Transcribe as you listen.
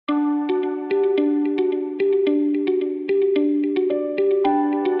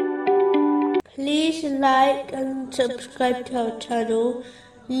like and subscribe to our channel.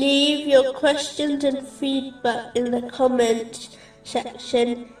 Leave your questions and feedback in the comments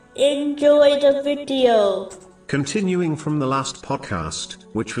section. Enjoy the video. Continuing from the last podcast,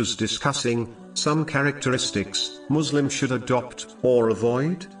 which was discussing some characteristics Muslims should adopt or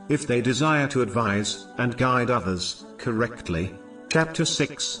avoid if they desire to advise and guide others correctly. Chapter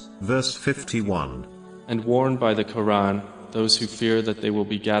 6, verse 51. And warn by the Quran those who fear that they will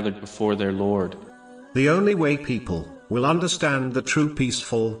be gathered before their Lord. The only way people will understand the true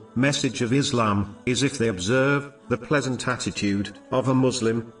peaceful message of Islam is if they observe the pleasant attitude of a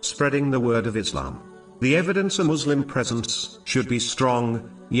Muslim spreading the word of Islam. The evidence a Muslim presence should be strong,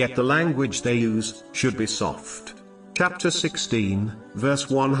 yet the language they use should be soft. Chapter 16, verse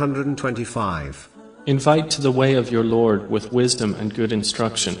 125. Invite to the way of your Lord with wisdom and good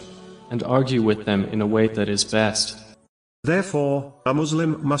instruction, and argue with them in a way that is best. Therefore, a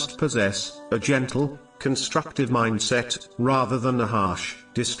Muslim must possess a gentle, constructive mindset, rather than a harsh,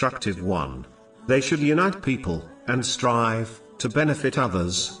 destructive one. They should unite people, and strive to benefit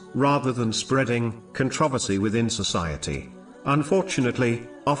others, rather than spreading controversy within society. Unfortunately,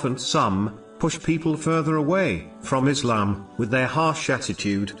 often some push people further away from Islam with their harsh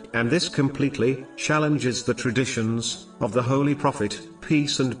attitude, and this completely challenges the traditions of the Holy Prophet,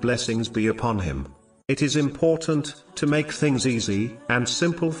 peace and blessings be upon him. It is important to make things easy and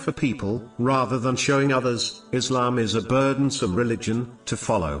simple for people, rather than showing others Islam is a burdensome religion to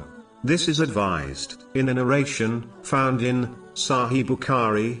follow. This is advised in a narration found in Sahih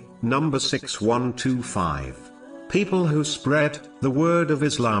Bukhari, number 6125. People who spread the word of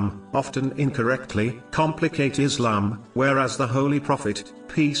Islam often incorrectly complicate Islam, whereas the Holy Prophet,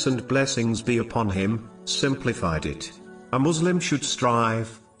 peace and blessings be upon him, simplified it. A Muslim should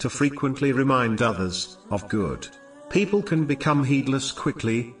strive to frequently remind others of good. People can become heedless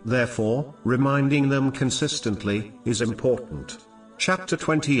quickly, therefore, reminding them consistently is important. Chapter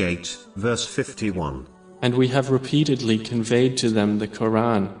 28, verse 51. And we have repeatedly conveyed to them the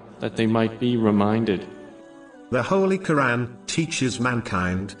Quran, that they might be reminded. The Holy Quran teaches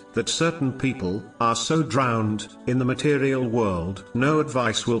mankind that certain people are so drowned in the material world, no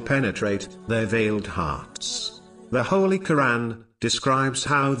advice will penetrate their veiled hearts. The Holy Quran describes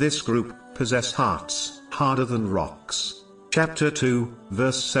how this group possess hearts harder than rocks. Chapter 2,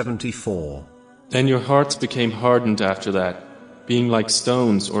 verse 74. Then your hearts became hardened after that, being like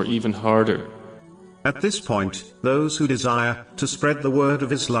stones or even harder. At this point, those who desire to spread the word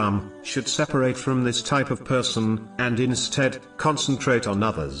of Islam should separate from this type of person and instead concentrate on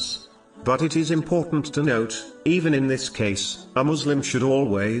others. But it is important to note, even in this case, a Muslim should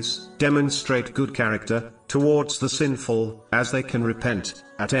always demonstrate good character towards the sinful, as they can repent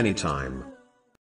at any time.